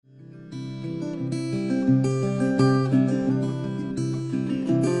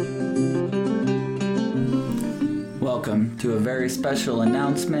welcome to a very special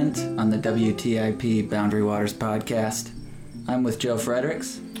announcement on the WTIP Boundary Waters podcast. I'm with Joe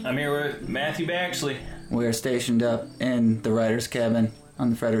Fredericks. I'm here with Matthew Baxley. We are stationed up in the writer's cabin on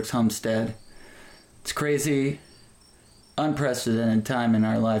the Fredericks homestead. It's crazy, unprecedented time in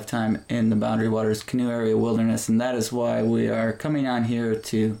our lifetime in the Boundary Waters Canoe Area Wilderness, and that is why we are coming on here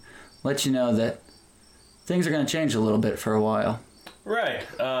to let you know that things are going to change a little bit for a while. Right.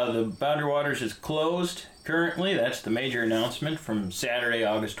 The Boundary Waters is closed currently. That's the major announcement from Saturday,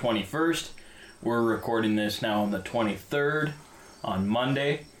 August 21st. We're recording this now on the 23rd, on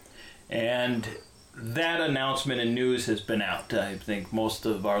Monday. And that announcement and news has been out. I think most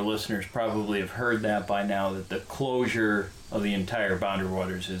of our listeners probably have heard that by now, that the closure of the entire Boundary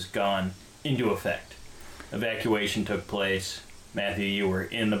Waters has gone into effect. Evacuation took place. Matthew, you were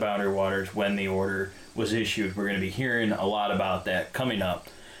in the Boundary Waters when the order was issued. We're going to be hearing a lot about that coming up.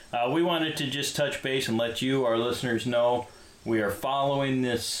 We wanted to just touch base and let you, our listeners, know we are following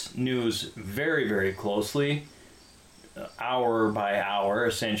this news very, very closely, hour by hour,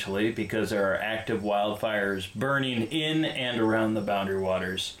 essentially, because there are active wildfires burning in and around the Boundary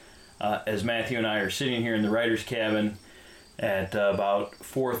Waters. As Matthew and I are sitting here in the writer's cabin at about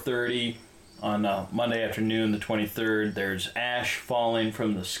 4:30 on Monday afternoon, the 23rd, there's ash falling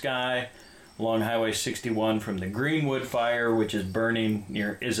from the sky along Highway 61 from the Greenwood fire, which is burning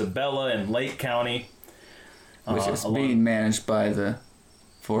near Isabella and Lake County. Which is being managed by the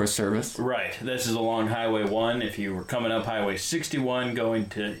Forest Service. Right. This is along Highway 1. If you were coming up Highway 61 going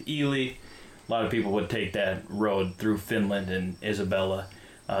to Ely, a lot of people would take that road through Finland and Isabella.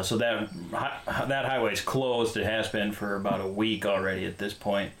 So that highway is closed. It has been for about a week already at this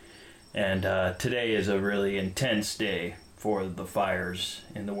point. And today is a really intense day for the fires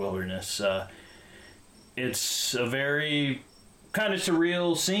in the wilderness. It's a very kind of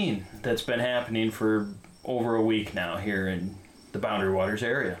surreal scene that's been happening for over a week now here in the Boundary Waters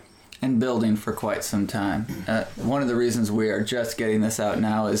area. And building for quite some time. One of the reasons we are just getting this out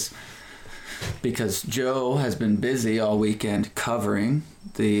now is because Joe has been busy all weekend covering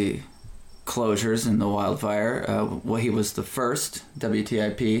the closures in the wildfire. He was the first,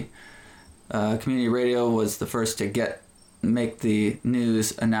 WTIP Community Radio was the first to make the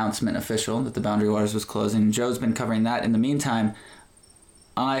news announcement official that the Boundary Waters was closing. Joe's been covering that. In the meantime,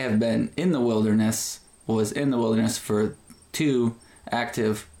 I have been in the wilderness, was in the wilderness for 2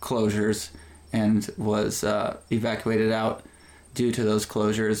 active closures and was evacuated out due to those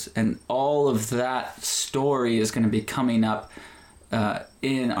closures. And all of that story is going to be coming up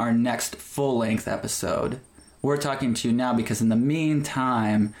in our next full-length episode. We're talking to you now because in the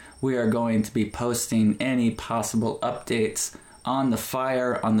meantime, we are going to be posting any possible updates on the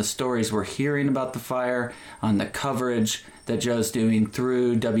fire, on the stories we're hearing about the fire, on the coverage that Joe's doing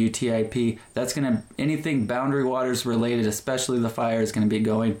through WTIP. Anything Boundary Waters related, especially the fire, is going to be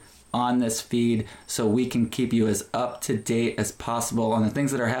going on this feed so we can keep you as up to date as possible on the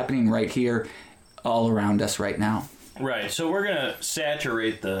things that are happening right here all around us right now. Right. So we're going to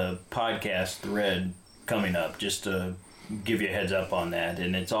saturate the podcast thread coming up, just to give you a heads up on that,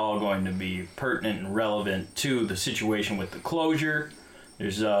 and it's all going to be pertinent and relevant to the situation with the closure.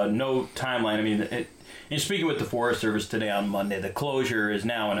 There's no timeline. I mean, in speaking with the Forest Service today on Monday, the closure is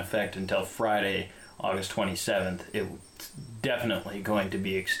now in effect until Friday, August 27th. It's definitely going to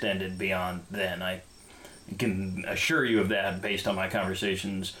be extended beyond then. I can assure you of that based on my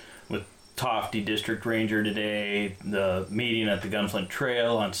conversations with Tofty District Ranger today, the meeting at the Gunflint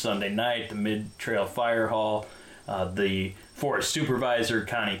Trail on Sunday night, the Mid-Trail Fire Hall, the Forest Supervisor,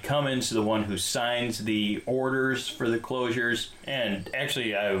 Connie Cummins, the one who signs the orders for the closures. And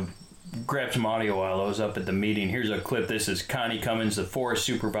actually, I grabbed some audio while I was up at the meeting. Here's a clip. This is Connie Cummins, the Forest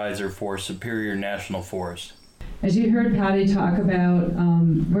Supervisor for Superior National Forest. As you heard Patty talk about,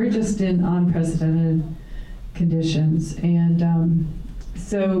 we're just in unprecedented conditions. And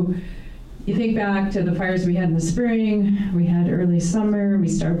so you think back to the fires we had in the spring, we had early summer, we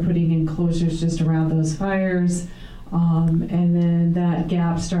started putting in closures just around those fires, and then that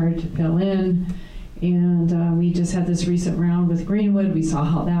gap started to fill in, and we just had this recent round with Greenwood. We saw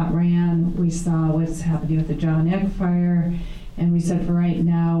how that ran, we saw what's happening with the John Eck fire, and we said for right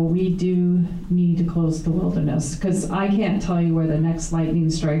now, we do need to close the wilderness, because I can't tell you where the next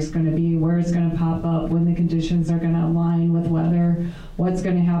lightning strike's going to be, where it's going to pop up, when the conditions are going to align with weather, what's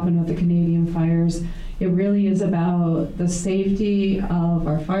going to happen with the Canadian fires. It really is about the safety of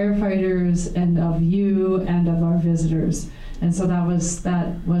our firefighters and of you and of our visitors. And so that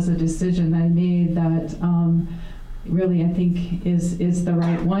was a decision that I made that really I think is the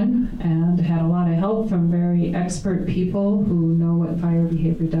right one, and had a lot of help from very expert people who know what fire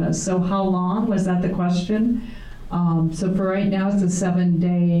behavior does. So how long, was that the question? So for right now, it's a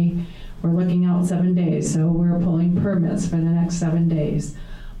 7-day, we're looking out 7 days, so we're pulling permits for the next 7 days.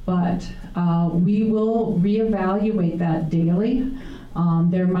 But we will reevaluate that daily.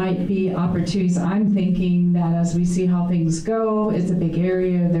 There might be opportunities. I'm thinking that as we see how things go, it's a big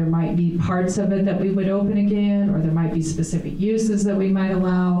area, there might be parts of it that we would open again, or there might be specific uses that we might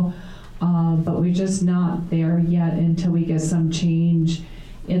allow, but we're just not there yet until we get some change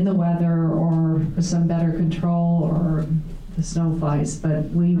in the weather or some better control or the snow flies. But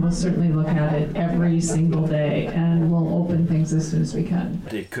we will certainly look at it every single day, and we'll open things as soon as we can.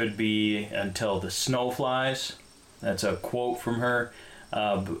 It could be until the snow flies. That's a quote from her.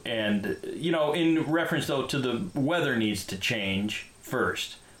 And, you know, in reference, though, to the weather needs to change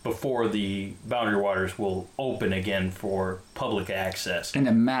first before the Boundary Waters will open again for public access. In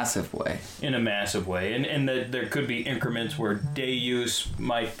a massive way. In a massive way. And there could be increments where day use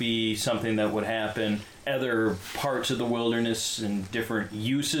might be something that would happen. Other parts of the wilderness and different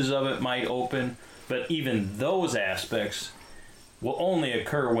uses of it might open. But even those aspects will only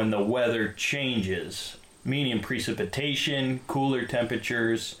occur when the weather changes, meaning precipitation, cooler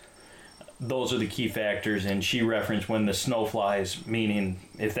temperatures. Those are the key factors, and she referenced when the snow flies, meaning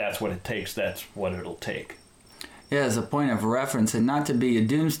if that's what it takes, that's what it'll take. Yeah, as a point of reference, and not to be a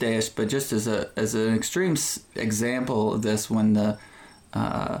doomsdayish, but just as an extreme example of this, when the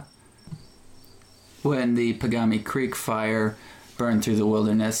Pagami Creek fire burned through the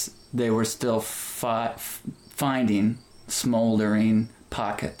wilderness, they were still finding smoldering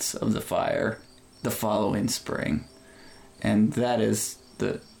pockets of the fire the following spring. And that is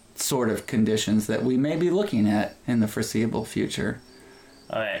the sort of conditions that we may be looking at in the foreseeable future.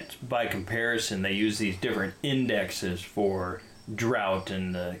 By comparison, they use these different indexes for drought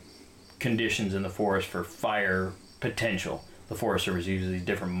and the conditions in the forest for fire potential. The Forest Service uses these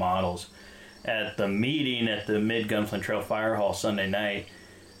different models. At the meeting at the Mid-Gunflint Trail Fire Hall Sunday night,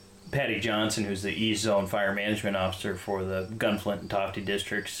 Patty Johnson, who's the East Zone Fire Management Officer for the Gunflint and Tofte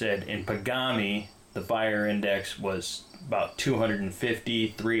districts, said in Pagami, the fire index was about 250,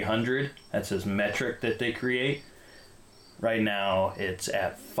 300. That's his metric that they create. Right now, it's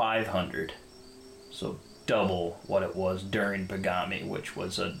at 500. So double what it was during Pagami, which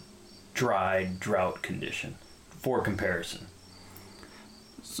was a dry drought condition, for comparison.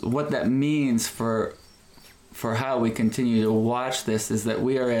 So what that means for how we continue to watch this is that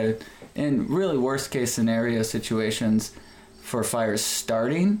we are in really worst case scenario situations for fires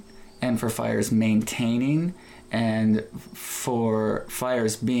starting and for fires maintaining and for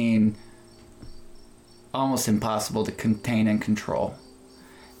fires being almost impossible to contain and control.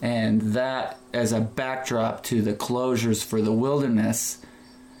 And that as a backdrop to the closures for the wilderness,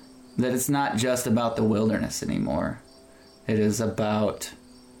 that it's not just about the wilderness anymore. It is about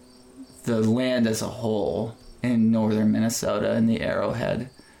the land as a whole in northern Minnesota and the Arrowhead,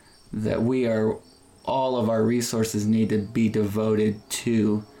 that all of our resources need to be devoted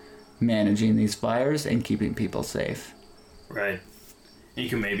to managing these fires and keeping people safe. Right. You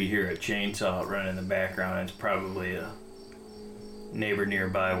can maybe hear a chainsaw running in the background. It's probably a neighbor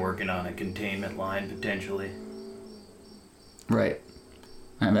nearby working on a containment line, potentially. Right.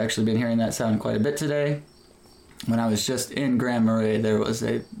 I've actually been hearing that sound quite a bit today. When I was just in Grand Marais, there was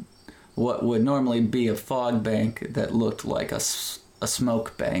what would normally be a fog bank that looked like a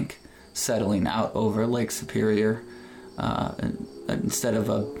smoke bank settling out over Lake Superior. Instead of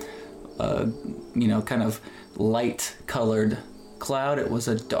a kind of light-colored cloud, it was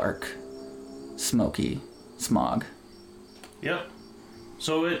a dark, smoky smog. Yep.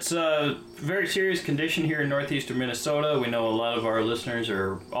 So it's a very serious condition here in northeastern Minnesota. We know a lot of our listeners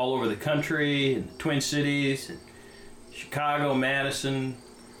are all over the country, in the Twin Cities, Chicago, Madison,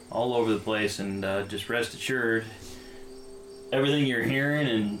 all over the place, and just rest assured, everything you're hearing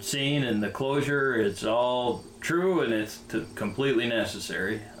and seeing and the closure, it's all true and it's completely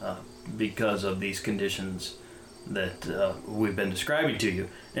necessary because of these conditions that we've been describing to you.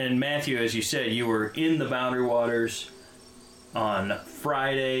 And Matthew, as you said, you were in the Boundary Waters on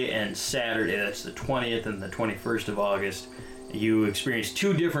Friday and Saturday. That's the 20th and the 21st of August. You experienced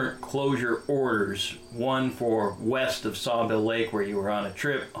two different closure orders, one for west of Sawbill Lake where you were on a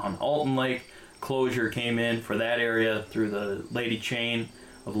trip on Alton Lake. Closure came in for that area through the Lady chain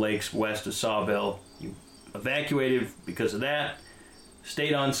of lakes west of Sawbill. You evacuated because of that,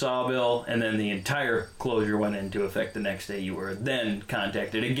 stayed on Sawbill, and then the entire closure went into effect the next day. You were then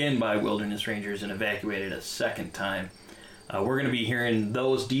contacted again by wilderness rangers and evacuated a second time. We're going to be hearing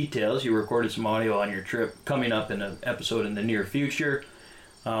those details. You recorded some audio on your trip coming up in an episode in the near future.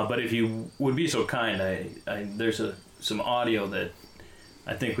 But if you would be so kind, there's some audio that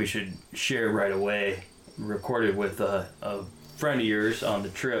I think we should share right away. recorded with a friend of yours on the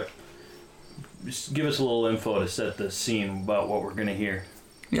trip. Just give us a little info to set the scene about what we're going to hear.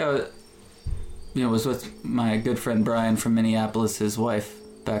 Yeah, it was with my good friend Brian from Minneapolis, his wife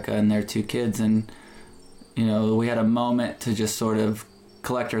Becca, and their 2 kids, and we had a moment to just sort of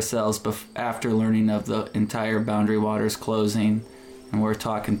collect ourselves after learning of the entire Boundary Waters closing, and we're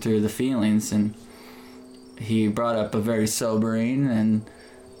talking through the feelings, and he brought up a very sobering and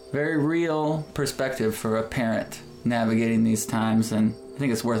very real perspective for a parent navigating these times, and I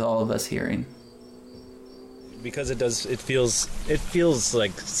think it's worth all of us hearing. Because it feels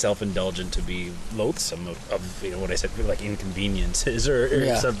like self-indulgent to be loathsome of what I said, like inconveniences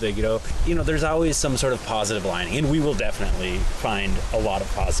or something, there's always some sort of positive lining, and we will definitely find a lot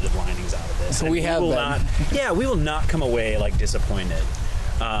of positive linings out of this. We will not come away like disappointed.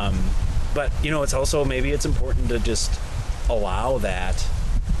 But it's also, maybe it's important to just allow that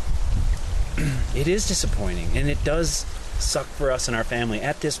it is disappointing, and it does suck for us and our family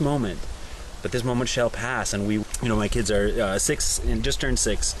at this moment. But this moment shall pass, and my kids are 6 and just turned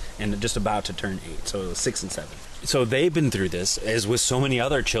 6 and just about to turn 8, so 6 and 7. So they've been through this, as with so many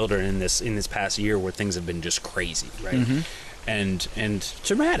other children in this past year, where things have been just crazy, right? Mm-hmm. And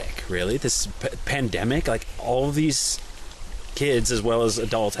traumatic, really. This pandemic, like all of these kids as well as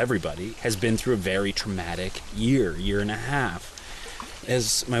adults, everybody has been through a very traumatic year and a half.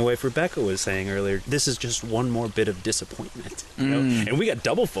 As my wife Rebecca was saying earlier, this is just one more bit of disappointment, and we got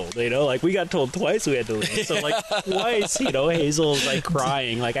double fold, like we got told twice we had to leave, so like twice, Hazel's like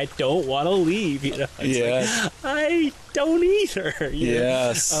crying, like, I don't want to leave, like, I don't either.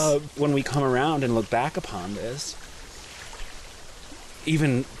 Yes. When we come around and look back upon this,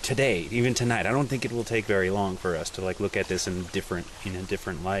 even today, even tonight, I don't think it will take very long for us to like look at this in a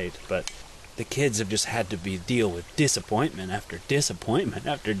different light, but the kids have just had to deal with disappointment after disappointment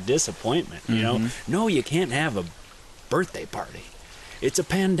after disappointment. No, you can't have a birthday party. It's a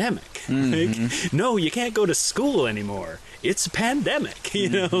pandemic. Mm-hmm. Like, no, you can't go to school anymore. It's a pandemic.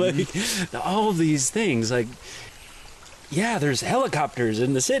 Like all these things. Like, yeah, there's helicopters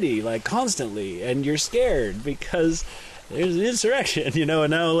in the city like constantly, and you're scared because there's an insurrection. And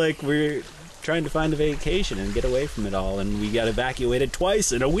now like we're trying to find a vacation and get away from it all, and we got evacuated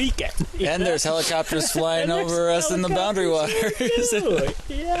twice in a weekend. And there's helicopters flying over us in the Boundary Waters.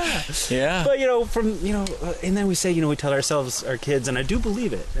 Yeah. But and then we say, we tell ourselves, our kids, and I do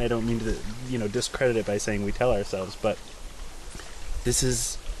believe it. I don't mean to, discredit it by saying we tell ourselves, but this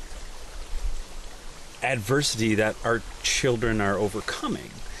is adversity that our children are overcoming.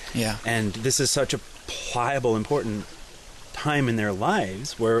 Yeah. And this is such a pliable, important time in their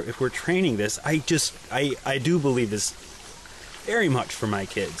lives where if we're training this, I do believe this very much for my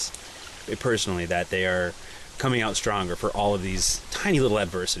kids personally, that they are coming out stronger for all of these tiny little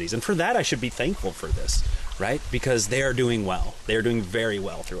adversities, and for that I should be thankful for this, right? Because they are doing well. They are doing very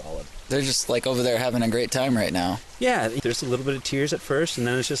well through all of it. They're just like over there having a great time right now. Yeah, there's a little bit of tears at first, and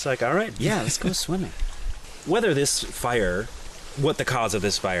then it's just like, all right, yeah, let's go swimming. Whether this fire, what the cause of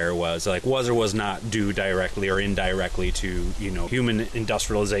this fire was or was not due directly or indirectly to human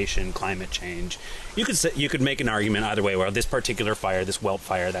industrialization, climate change, you could make an argument either way. Well, this particular fire, this Welt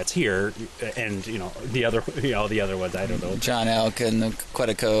fire that's here, and the other ones, I don't know, John Elk and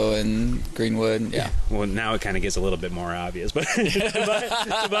Quetico and Greenwood. Yeah. Well, now it kind of gets a little bit more obvious, but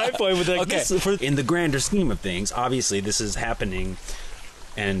to my point with in the grander scheme of things, obviously this is happening,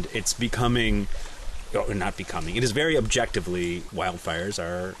 and it's becoming. Or not becoming. It is very objectively, wildfires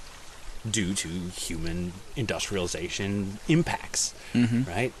are due to human industrialization impacts,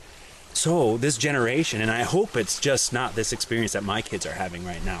 right? So this generation, and I hope it's just not this experience that my kids are having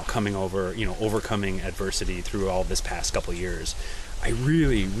right now, coming over, overcoming adversity through all this past couple of years. I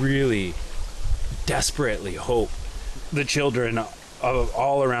really, really desperately hope the children of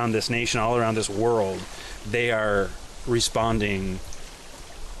all around this nation, all around this world, they are responding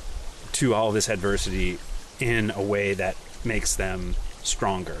to all this adversity in a way that makes them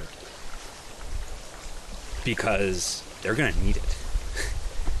stronger, because they're going to need it.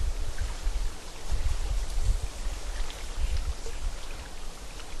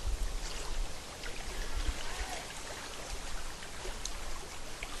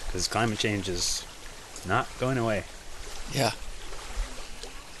 Because climate change is not going away. Yeah.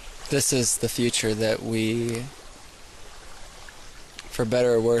 This is the future that we, for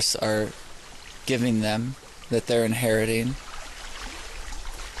better or worse, are giving them, that they're inheriting.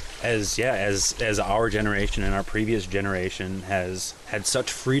 As our generation and our previous generation has had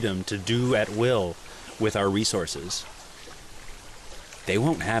such freedom to do at will with our resources, they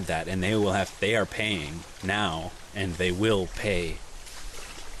won't have that, and they are paying now, and they will pay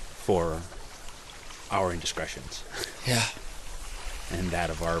for our indiscretions. Yeah. And that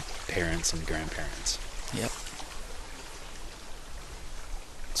of our parents and grandparents. Yep.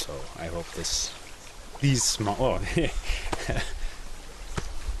 So I hope these small,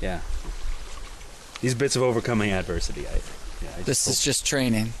 yeah, these bits of overcoming adversity. This is just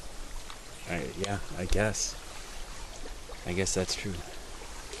training. I guess that's true.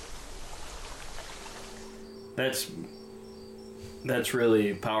 That's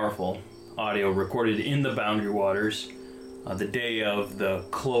really powerful audio recorded in the Boundary Waters the day of the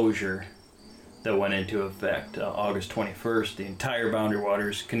closure that went into effect August 21st. The entire Boundary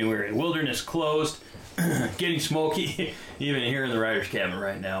Waters Canoe Area Wilderness closed. Getting smoky even here in the Riders Cabin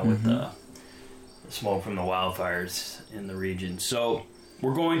right now with the smoke from the wildfires in the region. So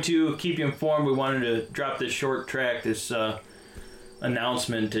we're going to keep you informed. We wanted to drop this short track, this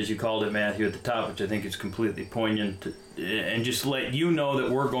announcement, as you called it, Matthew, at the top, which I think is completely poignant, and just let you know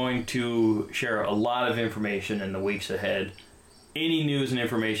that we're going to share a lot of information in the weeks ahead. Any news and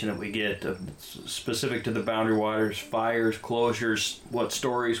information that we get specific to the Boundary Waters, fires, closures, what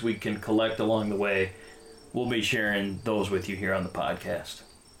stories we can collect along the way, we'll be sharing those with you here on the podcast.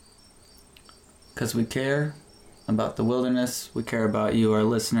 Because we care about the wilderness, we care about you, our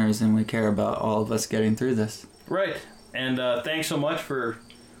listeners, and we care about all of us getting through this. Right. And thanks so much for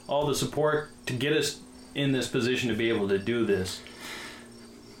all the support to get us in this position to be able to do this.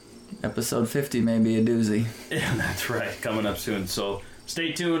 Episode 50 may be a doozy. Yeah, that's right. Coming up soon. So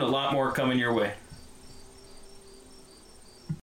stay tuned. A lot more coming your way.